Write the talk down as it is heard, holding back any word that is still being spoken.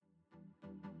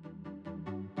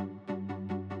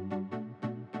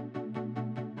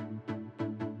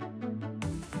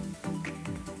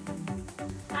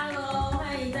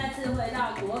次回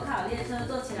到国考列车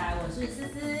坐起来，我是思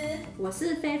思，我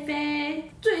是菲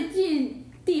菲。最近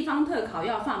地方特考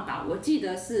要放榜，我记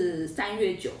得是3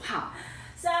月9号。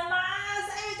什么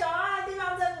？3月9号地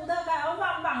方政府特考要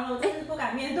放榜了，我真是不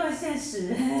敢面对现实。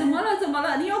怎么了？怎么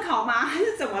了？你有考吗？还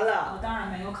是怎么了？我当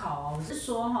然没有考哦，我是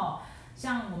说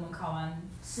像我们考完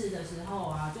试的时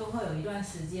候啊，就会有一段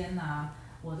时间啊，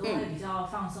我都会比较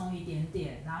放松一点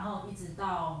点，然后一直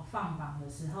到放榜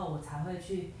的时候，我才会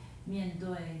去面对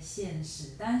现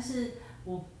实。但是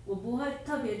我不会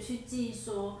特别去记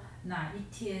说哪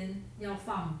一天要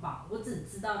放榜，我只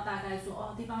知道大概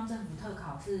说地方政府特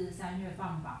考是3月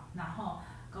放榜，然后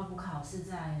高普考是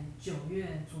在9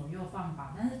月左右放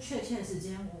榜，但是确切时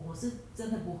间我是真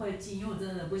的不会记，因为我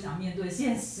真的不想面对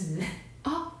现实。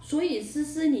所以思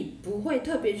思你不会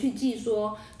特别去记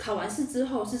说考完试之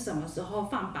后是什么时候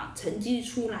放榜，成绩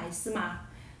出来是吗？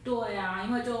对啊，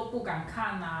因为就不敢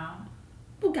看啊。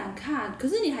不敢看，可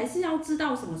是你还是要知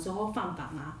道什么时候放榜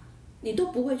啊。你都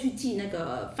不会去记那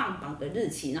个放榜的日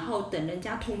期，然后等人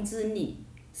家通知你，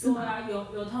是吗？对啊，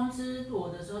有通知我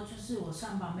的时候就是我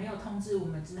上榜，没有通知我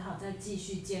们只好再继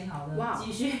续煎熬的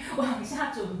继续往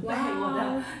下准备我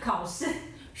的考试。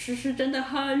诗诗真的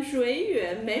很随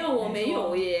缘，没有我没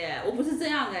有耶，我不是这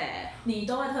样哎。你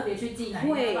都会特别去记哪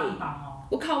一天放榜哦？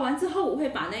我考完之后，我会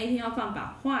把那一天要放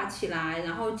榜画起来，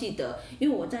然后记得，因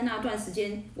为我在那段时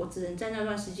间，我只能在那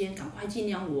段时间赶快尽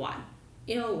量玩，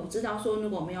因为我知道说如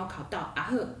果没有考到，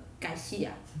改戏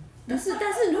啊。但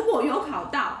是如果有考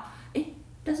到，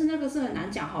但是那个是很难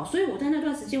讲哈，所以我在那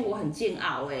段时间我很煎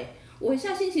熬我一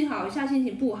下心情好，一下心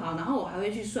情不好，然后我还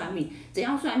会去算命。怎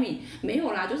样算命？没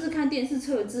有啦，就是看电视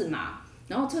测字嘛。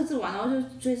然后测字完，然后就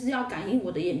随时要感应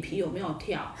我的眼皮有没有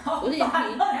跳。我的眼皮，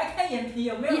你还看眼皮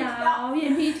有没有跳？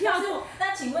眼皮跳就。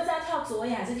那请问是要跳左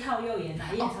眼还是跳右眼？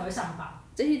哪一眼才会上榜？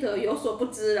这一个有所不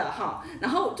知了哈，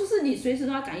然后就是你随时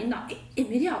都要感应到，眼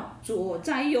皮跳左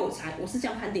摘右裁，我是这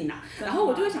样判定啦。然后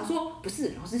我就会想说，不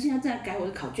是，老师现在正在改我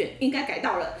的考卷，应该改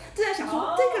到了。正在想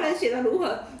说这个人写的如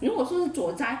何？如果说是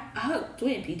左摘，左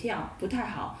眼皮跳不太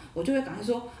好，我就会赶快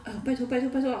说，拜托，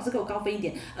老师给我高分一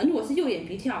点。如果是右眼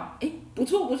皮跳，不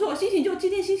错，今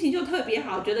天心情就特别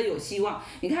好，觉得有希望。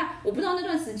你看，我不知道那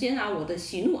段时间啊，我的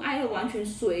喜怒哀乐完全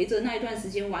随着那一段时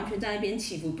间完全在那边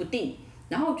起伏不定，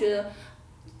然后觉得。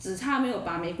只差没有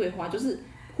拔玫瑰花，就是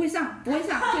会上不会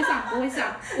上，会上不会上，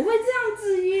我会这样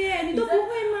子耶，你都不会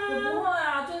吗？我不会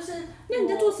啊，就是。那你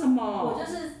在做什么？我就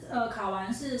是考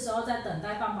完试的时候，在等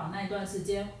待放榜那一段时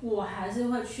间，我还是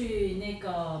会去那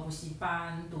个补习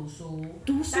班读书，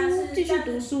继续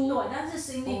读书。对，但是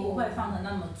心力不会放得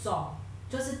那么重。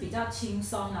就是比较轻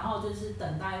松，然后就是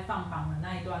等待放榜的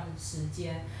那一段时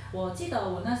间。我记得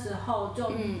我那时候就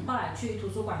后来去图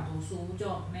书馆读书，就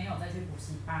没有再去补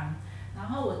习班。然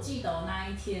后我记得那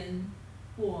一天，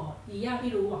我一样一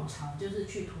如往常，就是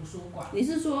去图书馆。你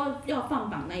是说要放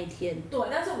榜那一天？对，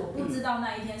但是我不知道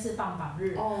那一天是放榜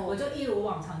日，我就一如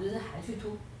往常，就是还去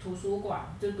图书馆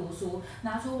就读书，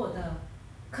拿出我的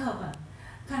课本，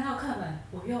看到课本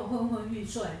我又昏昏欲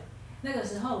睡。那个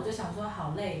时候我就想说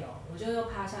好累哦，我就又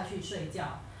趴下去睡觉。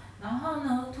然后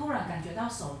呢，突然感觉到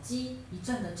手机一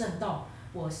阵的震动，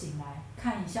我醒来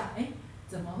看一下，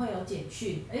怎么会有简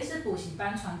讯？是补习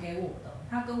班传给我的。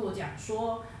他跟我讲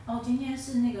说，今天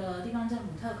是那个地方政府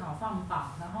特考放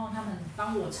榜，然后他们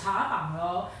帮我查榜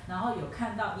了然后有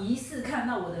疑似看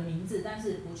到我的名字，但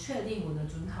是不确定我的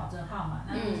准考证号码，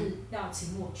那就是要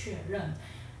请我确认。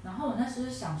然后我那时候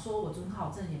想说，我准考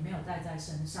证也没有带在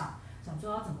身上，想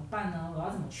说要怎么办呢？我要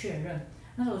怎么确认？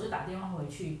那时候我就打电话回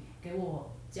去给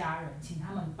我家人，请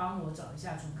他们帮我找一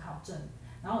下准考证。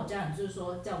然后我家人就是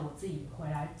说叫我自己回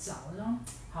来找，我说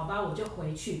好吧，我就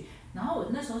回去。然后我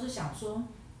那时候是想说，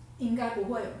应该不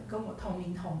会有人跟我同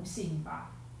名同姓吧，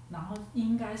然后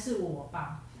应该是我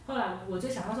吧。后来我就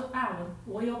想到说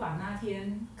我有把那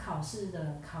天考试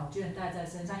的考卷带在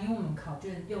身上，因为我们考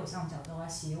卷右上角都要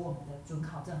写我们的准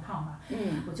考证号码。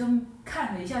我就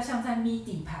看了一下，像在咪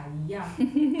底牌一样，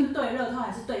就对乐透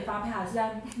还是对发票，还是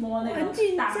在摸那个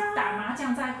打麻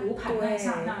将在胡牌那一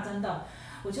刹那，真的。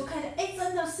我就看一下，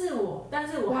真的是我，但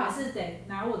是我还是得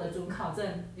拿我的准考证，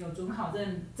有准考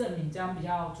证证明，这样比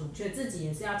较准确。自己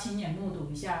也是要亲眼目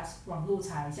睹一下，网络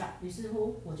查一下。于是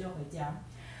乎，我就回家。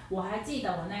我还记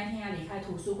得我那一天要离开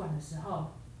图书馆的时候，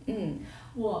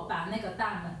我把那个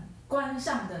大门关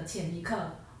上的前一刻，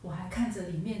我还看着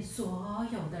里面所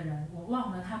有的人，我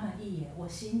望了他们一眼，我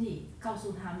心里告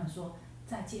诉他们说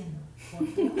再见了，我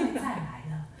不会再来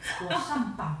了，我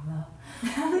上榜了。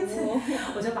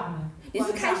我就把门关上。你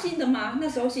是开心的吗？那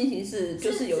时候心情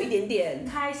就是有一点点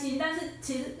开心，但是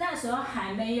其实那时候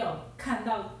还没有看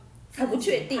到还不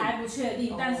确定，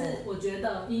但是我觉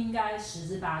得应该10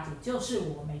之8九就是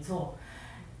我没错。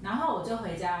然后我就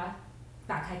回家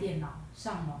打开电脑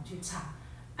上网去查，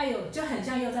哎呦，就很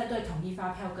像又在对统一发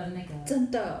票跟那个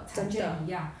真的彩券一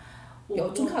样，有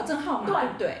准考证号码，对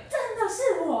不对？真的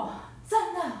是我，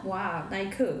真的。哇，那一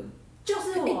刻。就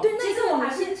是我，对，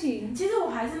其实我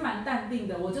还是蛮淡定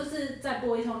的，我就是再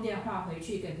拨一通电话回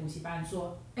去给补习班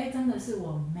说，真的是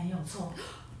我没有错。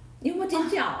你有没有尖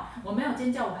叫？我没有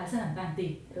尖叫，我还是很淡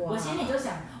定。我心里就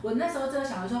想，我那时候就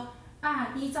想着说，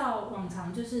依照往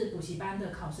常就是补习班的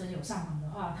考生有上榜的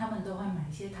话，他们都会买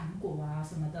一些糖果啊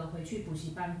什么的回去补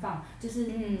习班放，就是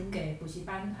给补习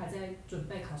班还在准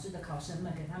备考试的考生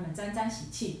们，给他们沾沾喜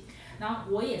气。然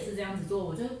后我也是这样子做，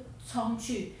我就冲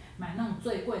去买那种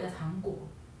最贵的糖果，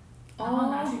然后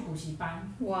拿去补习班。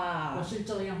哇！我是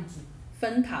这样子。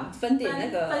分点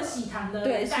那个分喜糖的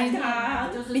对，喜糖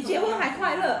比结婚还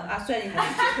快乐啊！虽然你还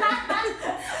没结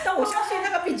婚，但我相信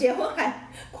那个比结婚还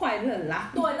快乐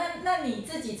啦。对，那你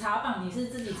自己查榜，你是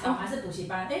自己查还是补习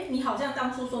班？你好像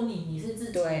当初说你是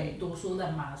自己读书的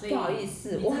嘛，所以不好意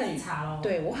思，我很查咯。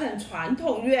对，我很传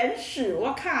统原始，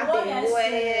我卡点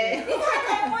位。你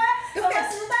卡点位？什么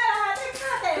时代了还在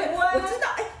卡点位？我知道，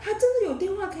他真的有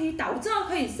电话可以打，我知道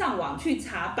可以上网去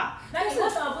查榜。那你为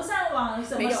什么不上网？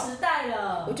什么时代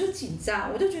了？我就紧张，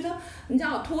我就觉得你知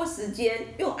道拖时间，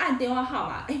又按电话号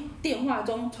码，电话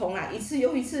中重来一次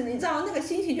又一次，你知道那个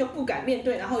心情就不敢面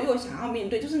对，然后又想要面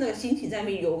对，就是那个心情在那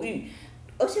边犹豫。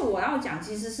而且我要讲，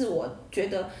其实是我觉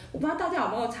得，我不知道大家有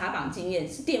没有查榜经验，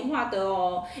是电话的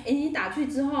哦。你打去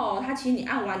之后，他请你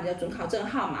按完你的准考证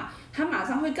号码，他马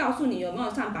上会告诉你有没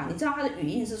有上榜。你知道他的语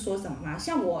音是说什么吗？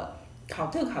像我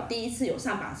特考第一次有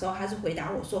上榜的时候，他是回答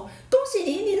我说：“恭喜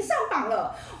你上榜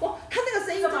了！”哇，他那个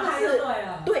声音真的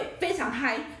是对非常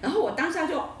嗨。然后我当下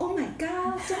就 Oh my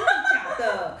God， 真的假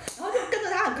的？然后就跟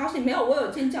着他很高兴。没有，我有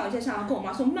尖叫一下，想要跟我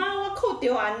妈说：“妈，我扣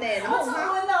丢完呢。”然后我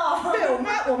妈对我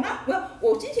妈，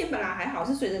我心情本来还好，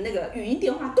是随着那个语音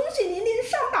电话，恭喜您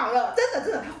上榜了，真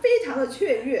的，她非常的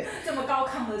雀跃，这么高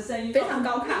亢的声音，非常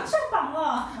高亢，上榜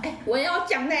了。我也要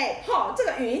讲呢，这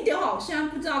个语音电话我现在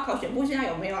不知道考选部现在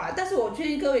有没有啦，但是我确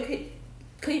定各位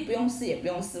可以不用试也不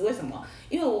用试，为什么？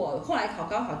因为我后来考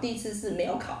高考第一次是没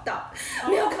有考到，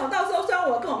没有考到的时候，虽然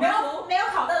我跟我妈说没有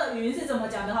考到的语音是怎么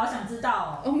讲的，好想知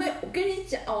道哦。我跟你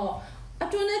讲哦。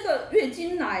就那个月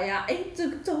经来呀，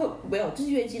这会没有，就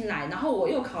是月经来，然后我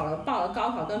又报了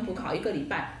高考跟补考1个礼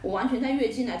拜，我完全在月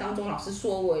经来当中，老师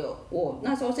说我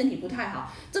那时候身体不太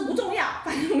好，这不重要，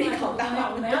反正没考到。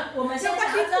我们现在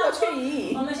过去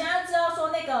已。我们现在知道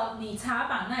说那个你查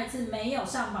榜那一次没有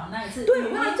上榜那一次，对，我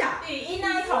跟你讲，语音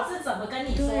那一口是怎么跟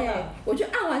你说的？我就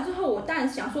按完之后，我当然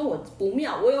想说我不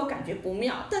妙，我有感觉不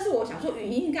妙，但是我想说语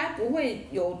音应该不会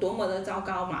有多么的糟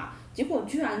糕嘛。结果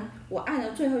居然我按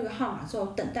了最后一个号码之后，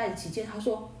等待期间他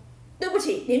说对不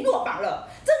起您落榜了，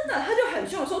真的，他就很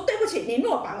凶说对不起您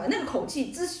落榜了，那个口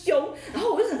气之凶，然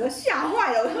后我就整个吓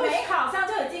坏了。没考上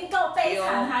就已经够悲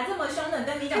惨，还这么凶的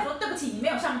跟你讲说对不起你没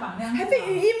有上榜那样子，还被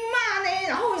语音骂呢，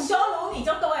然后羞辱你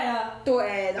就对了。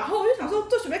对，然后我就想说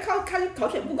这准备考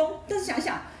选不公，但是想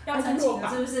想要澄清了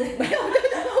是不是？没有，就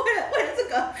是为了这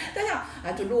个，但想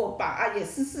就落榜也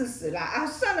是事实啦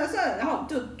算了，然后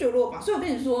就落榜。所以我跟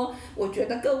你说，我觉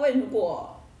得各位如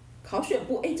果考选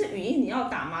部这语音你要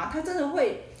打吗？他真的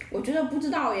会，我觉得不知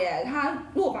道耶，他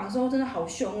落榜的时候真的好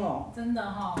凶哦。真的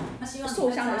他希望你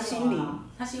受伤的心灵，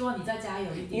他希望你再加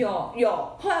油一点。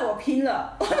有，后来我拼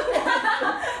了，我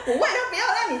为了不要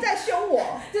让你再凶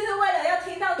我，就是为了要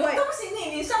听到恭喜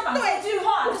你上榜这句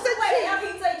话，就是为了要听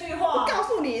这句话。我告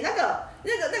诉你那个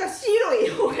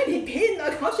Siri， 我跟你拼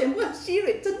了，考选部的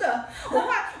Siri， 真的，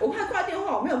我怕挂电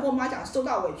话，我没有跟我妈讲，受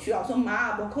到委屈了，我说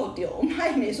妈不扣丢，我妈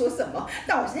也没说什么，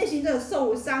但我内心真的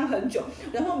受伤很久。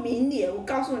然后明年我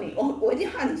告诉你，我一定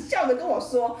要你笑着跟我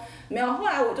说，没有。后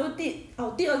来我就第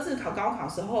二次考高考的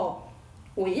时候，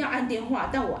我一样按电话，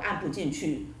但我按不进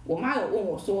去。我妈有问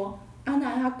我说，那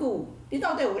你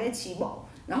到底有在起某？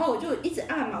然后我就一直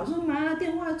按嘛，我说妈，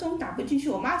电话中打不进去，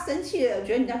我妈生气了，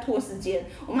觉得你在拖时间。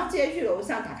我妈直接去楼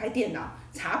上打开电脑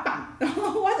查榜，然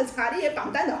后我就查那些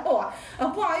榜单的后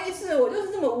不好意思，我就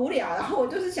是这么无聊，然后我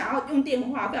就是想要用电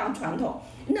话，非常传统，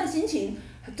那心情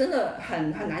真的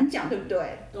很难讲，对不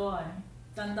对？对，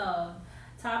真的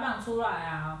查榜出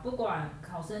来不管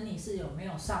考生你是有没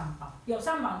有上榜，有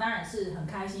上榜当然是很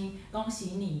开心，恭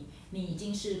喜你，你已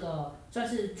经是个算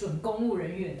是准公务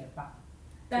人员了吧。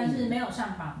但是没有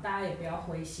上榜，大家也不要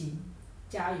灰心，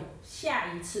加油，下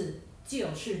一次就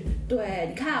是你。对，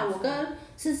你看我跟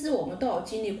思思，我们都有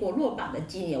经历过落榜的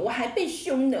经验，我还被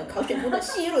凶的，考选部的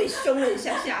Siri凶了一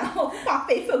下，然后化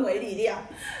悲愤为力量。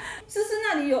思思，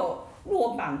那你有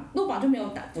落榜就没有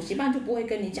打补习班就不会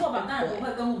跟你讲，落榜当然不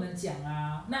会跟我们讲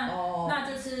啊，那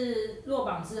就是落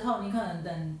榜之后，你可能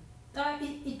等大概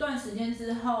一段时间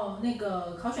之后，那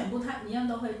个考选部它一样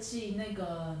都会寄那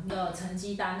个成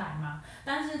绩单来嘛，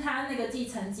但是它那个寄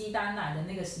成绩单来的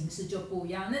那个形式就不一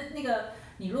样，那个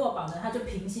你落榜的他就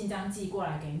平信这样寄过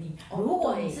来给你，如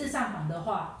果你是上榜的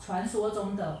话，传说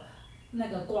中的那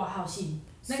个挂号信。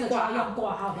那个就要用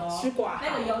挂号的哦，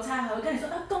那个邮差还会跟你说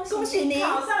恭喜你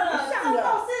考上了，这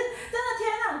都是真的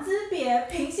天壤之别，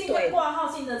平信跟挂号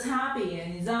信的差别，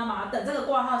你知道吗？等这个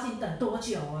挂号信等多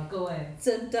久啊，各位？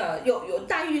真的有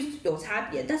待遇有差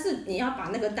别，但是你要把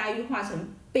那个待遇化成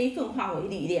悲愤化为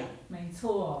力量。没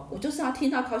错，我就是要听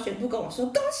到考选部跟我说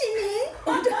恭喜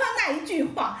你，我就要那一句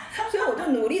话，所以我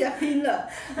就努力的拼了。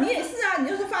你也是啊，你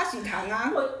就是发喜糖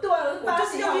啊。我就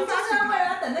是要去发喜糖，为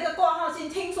了等那个挂号信。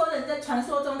听说人家传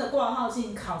说中的挂号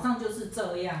信考上就是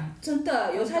这样。真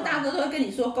的，邮差大哥都会跟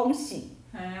你说恭喜。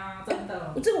哎呀，真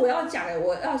的。这个我要讲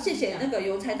我要谢谢那个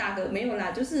邮差大哥，没有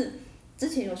啦，就是之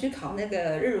前有去考那个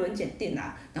日文检定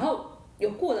啦，然后有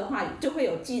过的话就会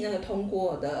有寄那个通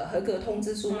过的合格通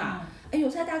知书嘛。邮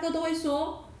差大哥都会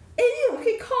说，你有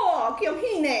去考，恭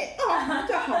喜呢，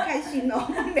就好开心哦。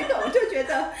没有，我就觉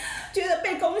得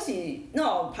被恭喜那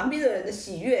种旁边的人的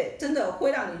喜悦，真的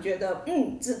会让你觉得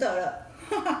值得了。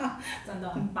真的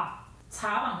很棒。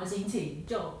查榜的心情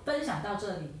就分享到这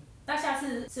里，那下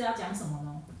次是要讲什么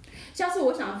呢？下次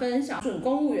我想分享准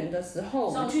公务员的时候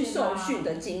我们去受训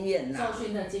的经验啦。受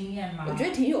训的经验吗？我觉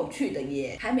得挺有趣的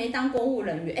耶。还没当公务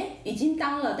人员，已经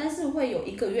当了，但是会有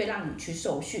1个月让你去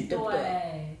受训，对不对？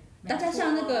对。大家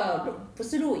像那个不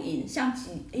是露营，像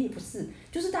不是，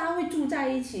就是大家会住在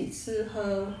一起吃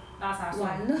喝拉撒睡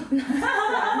玩乐，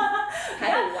还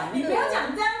有玩乐。你不要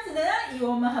讲这样子的，让以为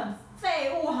我们很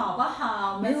废物好不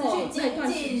好？我们是去精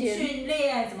进训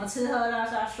练，怎么吃喝拉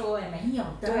撒睡，没有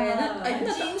的。对，很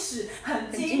矜持，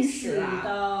很矜持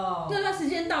的。那段时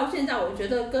间到现在，我觉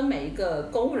得跟每一个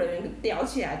公务人员聊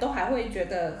起来，都还会觉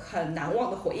得很难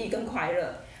忘的回忆跟快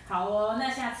乐。好哦，那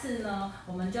下次呢，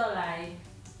我们就来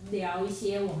聊一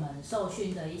些我们受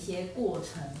训的一些过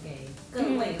程，给各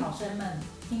位考生们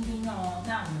听听哦。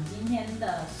那我们今天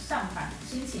的上榜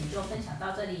心情就分享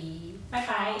到这里，拜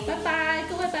拜，拜拜，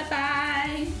各位拜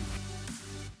拜。